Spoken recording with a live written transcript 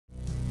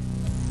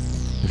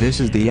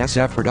This is the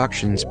SF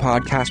Productions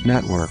Podcast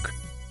Network.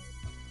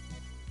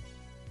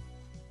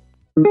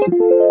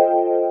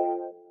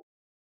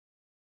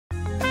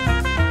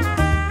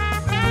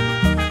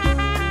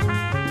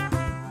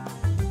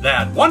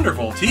 That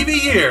wonderful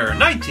TV year,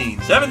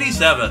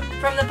 1977.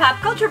 From the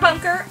Pop Culture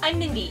Bunker, I'm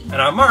Mindy. And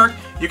I'm Mark.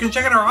 You can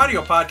check out our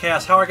audio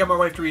podcast, How I Got My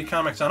Wife to Read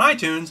Comics, on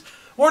iTunes,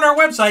 or on our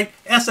website,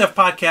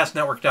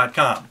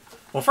 sfpodcastnetwork.com.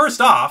 Well, first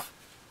off,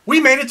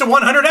 we made it to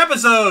 100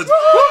 episodes!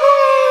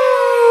 Woo-hoo!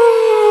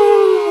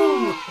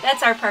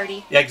 That's our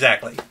party. Yeah,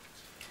 exactly.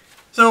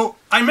 So,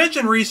 I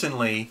mentioned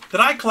recently that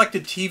I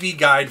collected TV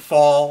Guide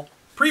fall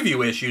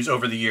preview issues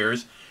over the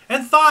years,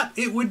 and thought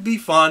it would be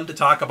fun to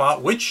talk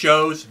about which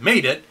shows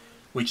made it,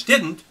 which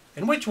didn't,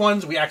 and which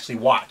ones we actually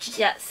watched.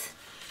 Yes.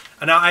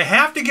 And now, I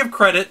have to give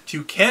credit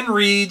to Ken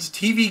Reed's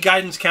TV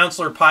Guidance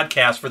Counselor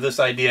podcast for this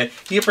idea.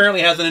 He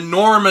apparently has an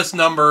enormous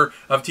number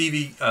of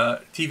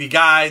TV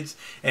guides,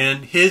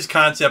 and his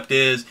concept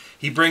is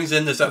he brings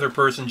in this other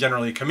person,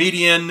 generally a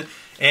comedian,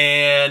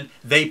 and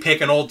they pick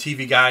an old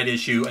TV Guide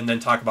issue and then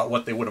talk about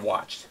what they would have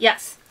watched.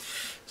 Yes.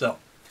 So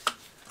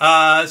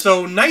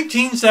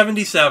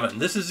 1977.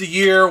 This is the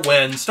year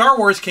when Star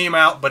Wars came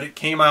out, but it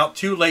came out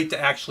too late to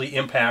actually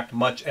impact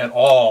much at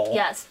all.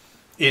 Yes.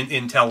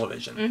 In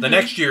television. The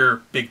next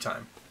year, big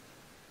time.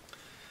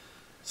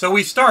 So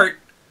we start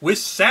with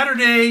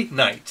Saturday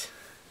night.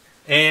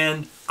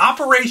 And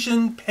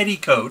Operation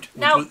Petticoat,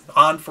 which was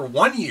on for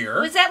 1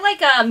 year. Was that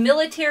like a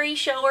military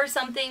show or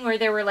something where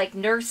there were like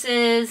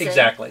nurses?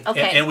 Exactly.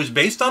 Okay. And it was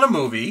based on a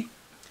movie,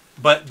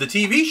 but the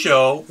TV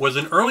show was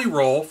an early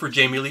role for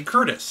Jamie Lee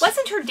Curtis.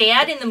 Wasn't her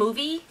dad in the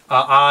movie?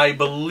 I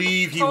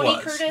believe he was.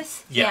 Tony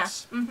Curtis?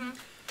 Yes. Yeah. Mm-hmm.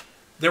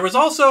 There was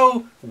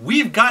also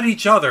We've Got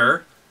Each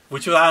Other,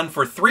 which was on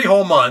for 3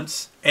 whole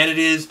months, and it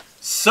is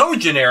so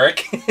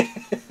generic.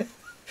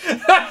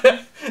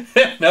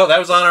 No, that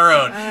was on our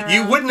own.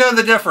 You wouldn't know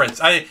the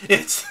difference.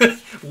 It's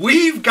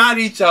We've Got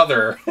Each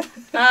Other. Boy,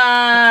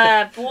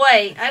 I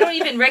don't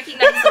even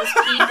recognize those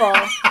people.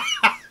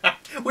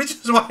 Which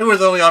is why it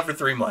was only on for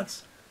 3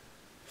 months.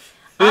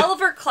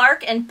 Oliver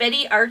Clark and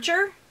Betty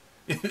Archer?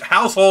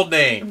 Household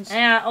names.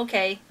 Yeah,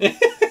 okay.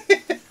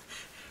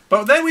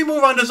 But then we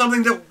move on to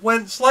something that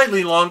went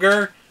slightly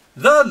longer.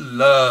 The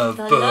Love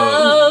Boat. The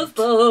Love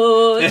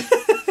Boat.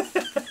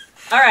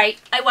 All right,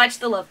 I watched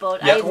The Love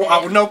Boat.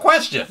 Yeah, no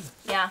question.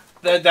 Yeah.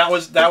 That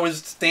was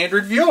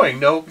standard viewing.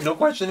 No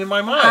question in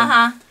my mind.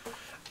 Uh-huh.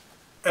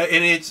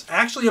 And it's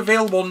actually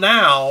available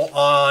now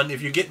on,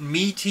 if you get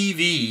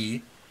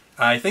MeTV,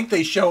 I think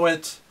they show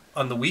it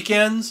on the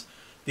weekends.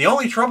 The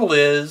only trouble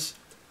is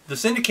the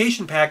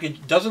syndication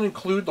package doesn't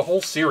include the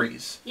whole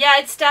series. Yeah,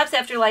 it stops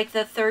after like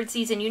the 3rd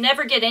season. You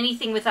never get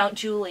anything without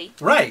Julie.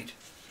 Right.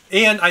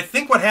 And I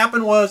think what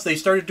happened was they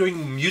started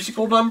doing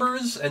musical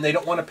numbers, and they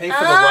don't want to pay for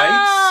the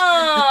rights.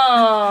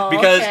 Oh,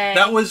 because okay.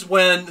 that was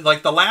when,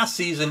 like, the last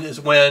season is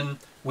when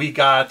we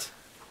got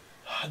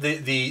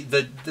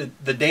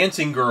the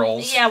dancing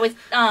girls. Yeah, with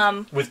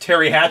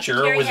Terry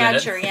Hatcher Terry was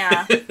Hatcher, in it.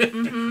 yeah.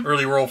 Mm-hmm.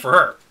 Early role for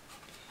her.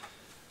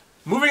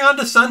 Moving on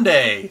to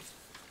Sunday,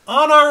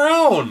 On Our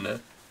Own.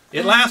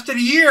 It lasted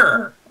a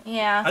year.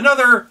 Yeah.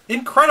 Another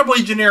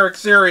incredibly generic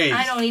series.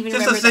 I don't even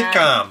Just remember a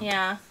sitcom. that.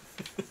 Yeah.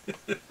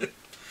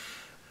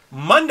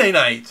 Monday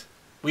night,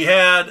 we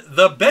had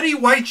The Betty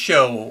White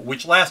Show,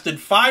 which lasted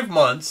 5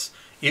 months.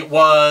 It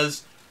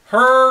was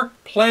her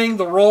playing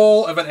the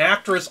role of an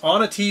actress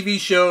on a TV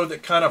show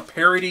that kind of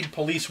parodied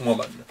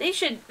Policewoman. They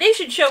should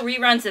show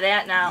reruns of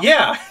that now.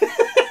 Yeah.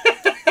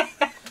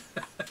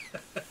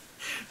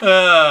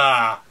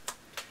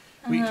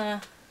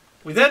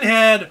 We then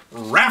had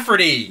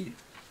Rafferty,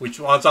 which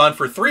was on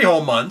for 3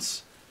 whole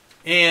months,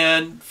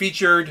 and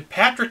featured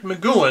Patrick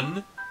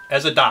McGowan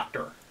as a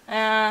doctor.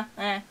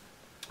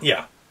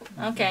 Yeah.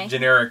 Okay.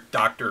 Generic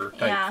doctor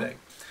type thing.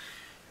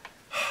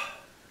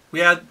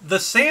 We had the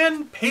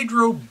San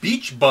Pedro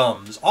Beach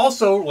Bums,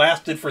 also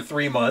lasted for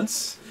 3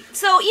 months.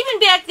 So even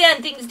back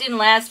then, things didn't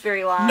last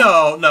very long.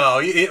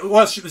 No, it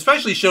was,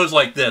 especially shows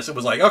like this. It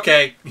was like,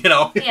 okay, you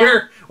know,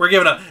 we're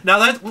giving up. Now,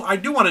 that I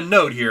do want to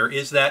note here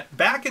is that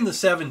back in the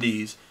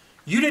 70s,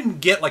 you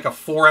didn't get like a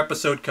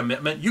 4-episode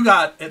commitment. You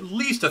got at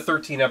least a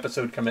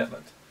 13-episode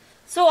commitment.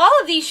 So all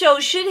of these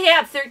shows should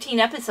have 13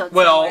 episodes.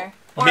 Well, somewhere.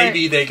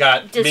 maybe they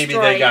got.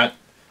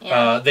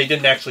 Yeah. They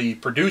didn't actually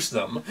produce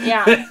them.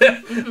 Yeah.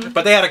 Mm-hmm.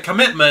 But they had a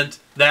commitment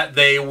that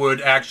they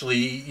would actually,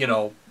 you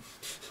know,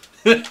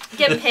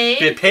 get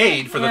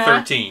paid for the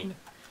 13.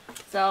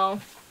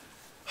 So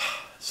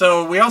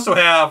we also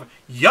have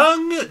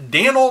Young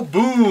Daniel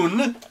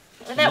Boone.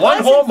 Well, that 1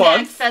 was whole in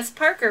month. fact Fess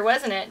Parker,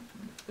 wasn't it?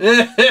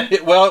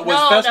 Well, it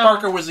was Fess No.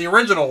 Parker was the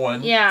original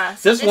one. Yeah.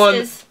 So this one,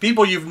 is...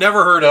 people you've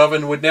never heard of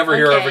and would never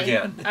hear of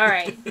again. All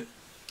right.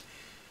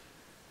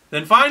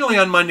 Then finally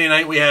on Monday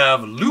night we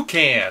have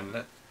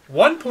Lucan.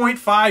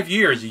 1.5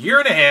 years, a year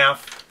and a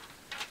half,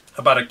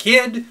 about a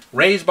kid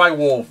raised by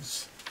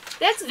wolves.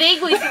 That's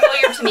vaguely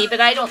familiar to me,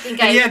 but I don't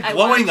think He had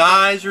glowing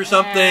eyes or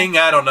something.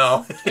 I don't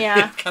know.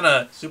 Yeah. Kind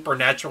of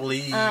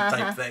supernaturally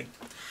type thing.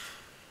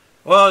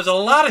 Well, there's a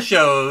lot of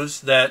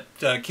shows that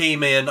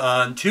came in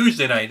on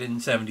Tuesday night in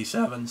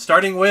 '77,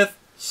 starting with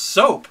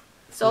Soap.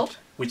 Soap?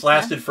 Which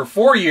lasted for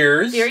 4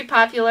 years. Very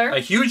popular.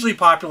 A hugely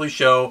popular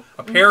show,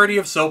 a parody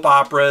of soap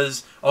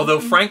operas, although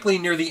frankly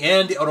near the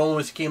end it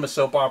almost became a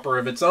soap opera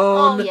of its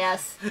own. Oh,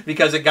 yes.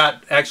 Because it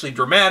got actually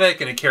dramatic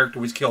and a character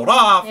was killed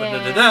off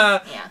and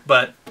da-da-da. Yeah.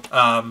 But,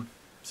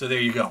 so there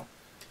you go.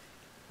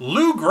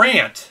 Lou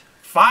Grant,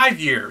 5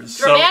 years.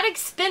 Dramatic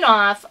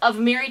spin-off of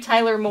Mary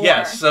Tyler Moore.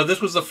 Yes, so this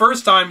was the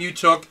first time you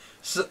took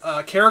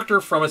a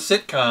character from a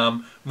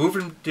sitcom,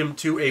 moving him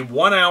to a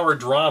 1-hour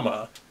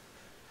drama.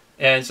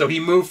 And so he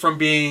moved from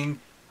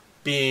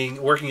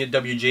working at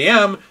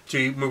WJM to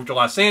he moved to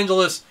Los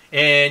Angeles,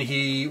 and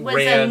he was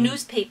ran a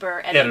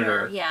newspaper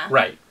editor. Yeah,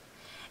 right.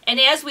 And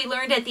as we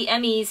learned at the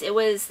Emmys, it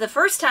was the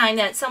first time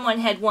that someone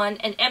had won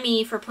an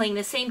Emmy for playing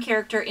the same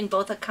character in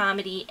both a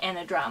comedy and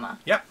a drama.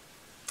 Yep.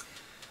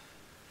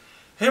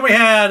 Then we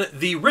had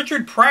the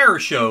Richard Pryor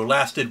Show.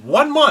 Lasted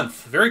 1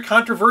 month. Very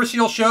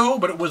controversial show,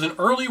 but it was an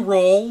early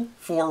role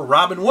for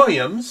Robin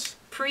Williams.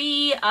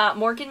 Pre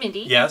Mork and Mindy.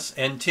 Yes,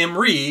 and Tim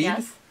Reed.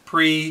 Yes.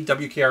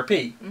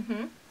 Pre-WKRP.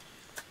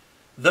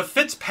 The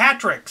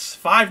Fitzpatricks,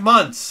 5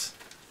 months.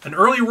 An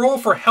early role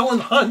for Helen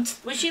Hunt.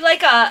 Was she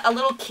like a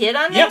little kid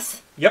on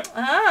this? Yep.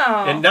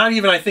 Oh. And not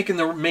even, I think, in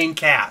the main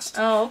cast.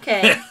 Oh,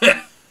 okay.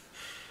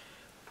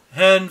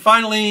 And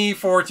finally,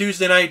 for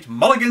Tuesday night,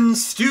 Mulligan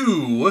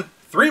Stew,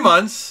 3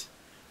 months.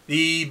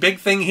 The big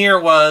thing here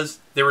was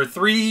there were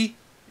 3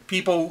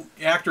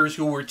 actors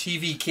who were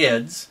TV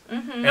kids.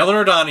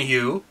 Eleanor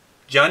Donahue,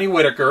 Johnny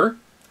Whitaker,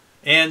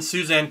 and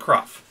Suzanne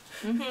Cruff.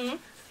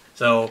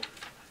 So,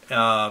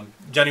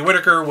 Johnny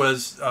Whitaker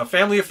was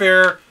Family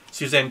Affair.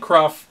 Suzanne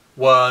Cruff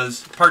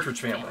was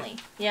Partridge Family.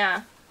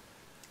 Yeah.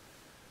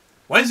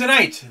 Wednesday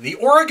night, The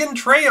Oregon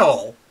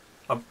Trail.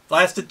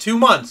 Lasted 2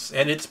 months,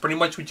 and it's pretty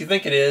much what you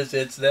think it is.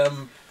 It's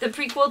them... The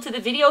prequel to the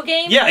video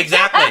game? Yeah,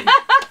 exactly.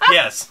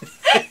 Yes.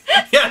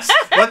 Yes,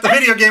 what the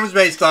video game is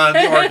based on,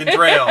 The Oregon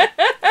Trail.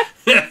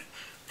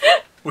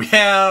 We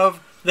have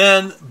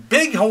then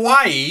Big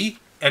Hawaii,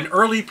 an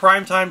early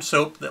primetime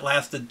soap that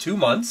lasted 2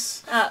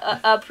 months.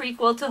 A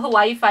prequel to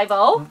Hawaii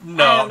Five-0?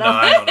 No,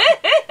 I don't know.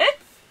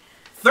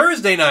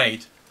 Thursday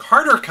night,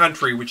 Carter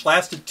Country, which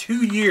lasted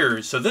 2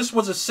 years. So this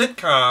was a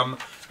sitcom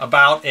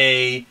about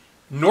a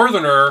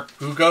northerner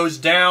who goes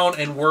down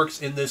and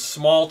works in this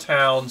small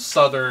town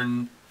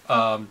southern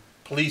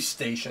police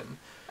station.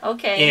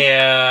 Okay.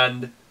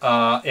 And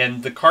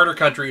the Carter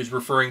Country is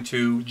referring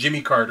to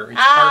Jimmy Carter. It's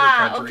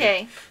Carter Country.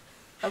 Okay.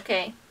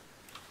 Okay.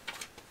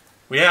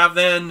 We have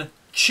then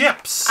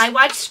Chips. I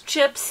watched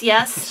Chips,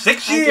 yes.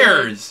 6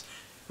 years.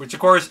 Which,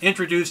 of course,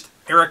 introduced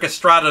Eric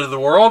Estrada to the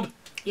world.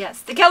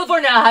 Yes. The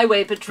California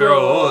Highway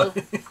Patrol.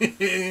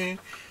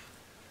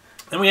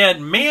 And we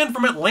had Man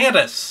from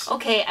Atlantis.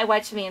 Okay, I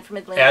watched Man from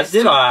Atlantis. As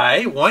did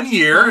I. 1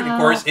 year. And, of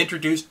course,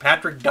 introduced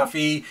Patrick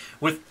Duffy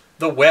with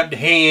the webbed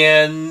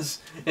hands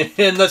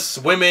and the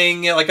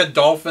swimming like a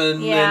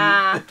dolphin.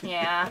 Yeah,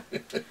 yeah.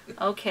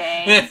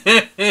 Okay.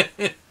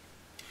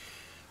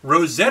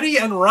 Rosetti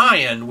and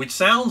Ryan, which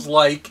sounds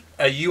like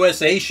a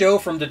USA show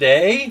from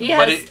today. Yes.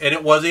 But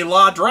it was a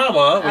law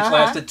drama, which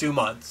lasted 2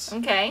 months.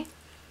 Okay.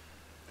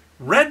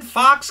 Red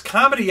Fox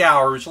Comedy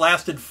Hour, which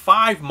lasted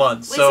 5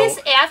 months. Was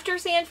this after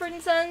Sanford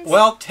and Sons?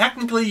 Well,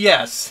 technically,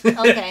 yes.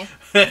 Okay.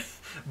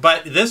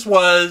 But this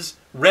was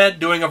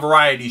Red doing a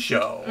variety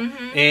show.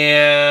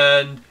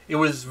 And it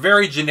was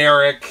very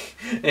generic,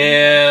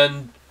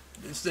 and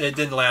it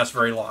didn't last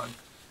very long.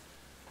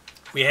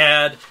 We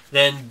had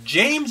then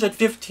James at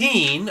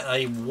 15,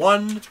 a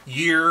 1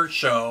 year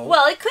show.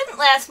 Well, it couldn't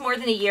last more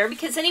than a year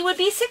because then he would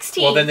be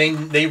 16. Well,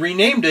 then they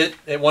renamed it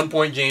at one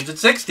point James at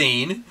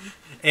 16.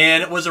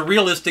 And it was a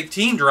realistic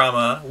teen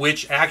drama,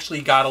 which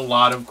actually got a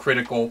lot of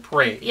critical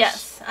praise.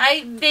 Yes,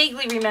 I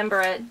vaguely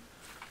remember it.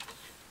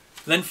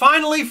 Then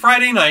finally,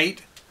 Friday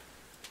night,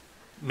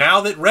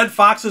 now that Red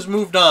Fox has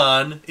moved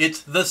on,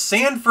 it's The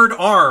Sanford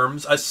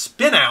Arms, a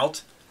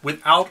spin-out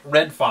without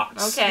Red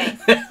Fox. Okay.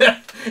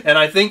 And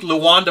I think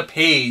Luanda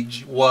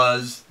Page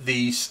was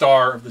the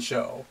star of the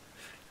show.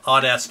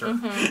 Aunt Esther.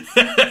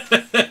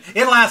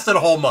 It lasted a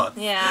whole month.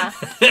 Yeah.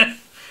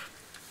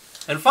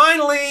 And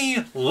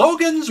finally,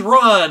 Logan's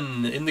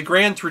Run, in the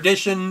grand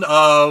tradition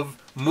of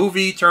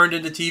movie turned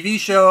into TV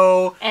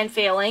show. And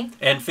failing.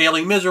 And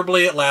failing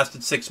miserably. It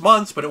lasted 6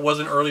 months, but it was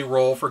an early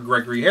role for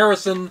Gregory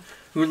Harrison,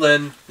 who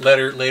then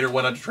later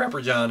went on to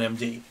Trapper John,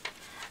 M.D.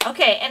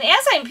 Okay, and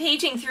as I'm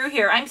paging through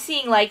here, I'm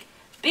seeing like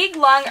big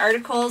long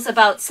articles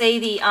about, say,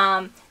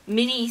 the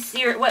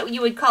mini-series, what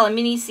you would call a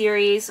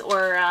mini-series,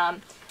 or,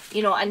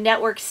 you know, a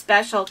network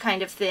special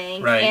kind of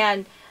thing. Right.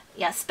 And,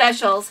 yeah,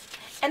 specials.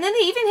 And then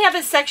they even have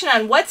a section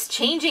on what's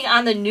changing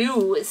on the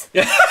news.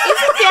 Isn't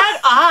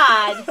that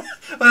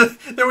odd?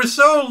 There was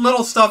so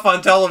little stuff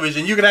on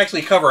television, you could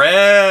actually cover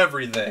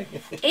everything.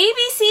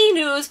 ABC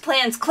News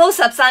plans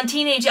close-ups on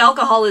teenage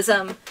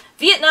alcoholism,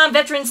 Vietnam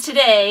veterans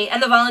today,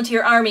 and the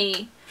Volunteer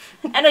Army.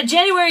 And a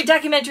January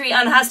documentary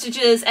on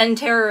hostages and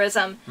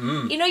terrorism.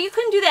 You know, you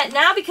couldn't do that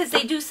now because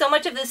they do so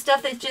much of this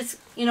stuff that's just,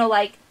 you know,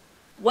 like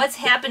what's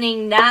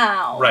happening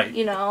now. Right.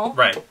 You know?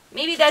 Right.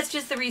 Maybe that's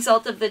just the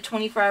result of the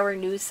 24-hour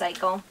news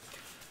cycle.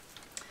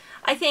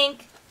 I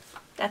think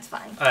that's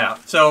fine. Yeah.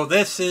 So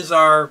this is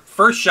our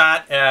first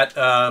shot at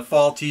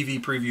fall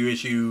TV preview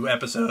issue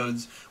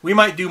episodes. We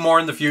might do more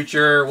in the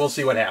future. We'll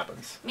see what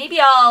happens. Maybe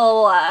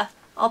I'll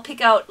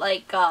pick out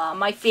like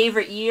my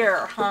favorite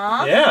year,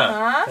 huh? Yeah.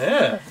 Huh?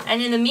 Yeah.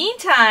 And in the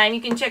meantime, you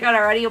can check out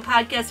our audio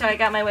podcast, I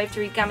Got My Wife to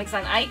Read Comics,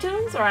 on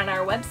iTunes or on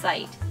our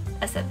website,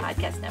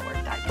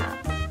 sfpodcastnetwork.com.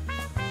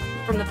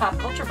 From the Pop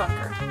Culture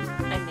Bunker,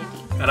 I'm Mindy.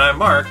 And I'm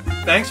Mark.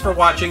 Thanks for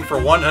watching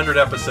for 100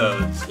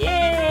 episodes.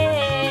 Yay!